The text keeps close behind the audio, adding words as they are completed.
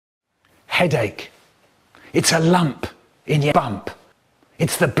headache. It's a lump in your bump.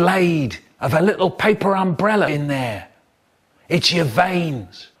 It's the blade of a little paper umbrella in there. It's your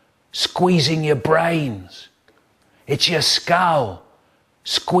veins squeezing your brains. It's your skull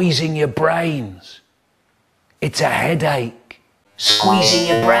squeezing your brains. It's a headache squeezing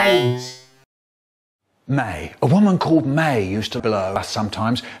your brains. May. A woman called May used to blow us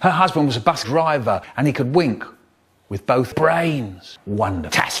sometimes. Her husband was a bus driver and he could wink with both brains.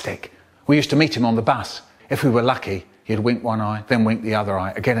 Wondertastic. We used to meet him on the bus. If we were lucky, he'd wink one eye, then wink the other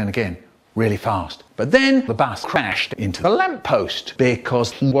eye, again and again, really fast. But then the bus crashed into the lamppost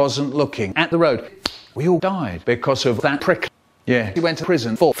because he wasn't looking at the road. We all died because of that prick. Yeah, he went to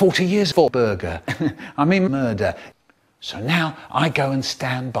prison for 40 years for burger. I mean murder. So now I go and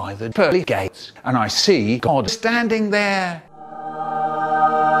stand by the pearly gates and I see God standing there.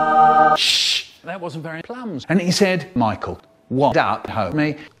 Shh, that wasn't very plums. And he said, Michael, what up,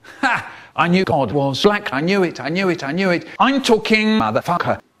 homie? Ha! I knew God was black. I knew it, I knew it, I knew it. I'm talking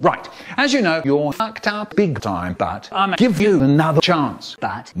motherfucker. Right, as you know, you're fucked up big time, but I'm gonna give you another chance.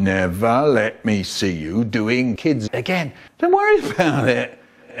 But never let me see you doing kids again. Don't worry about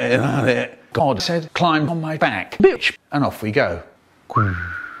it. God said, climb on my back, bitch, and off we go.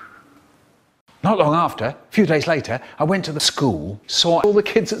 Not long after, a few days later, I went to the school, saw all the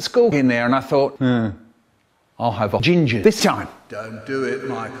kids at school in there, and I thought, I'll have a ginger this time. Don't do it,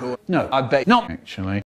 Michael. No, I bet not, actually.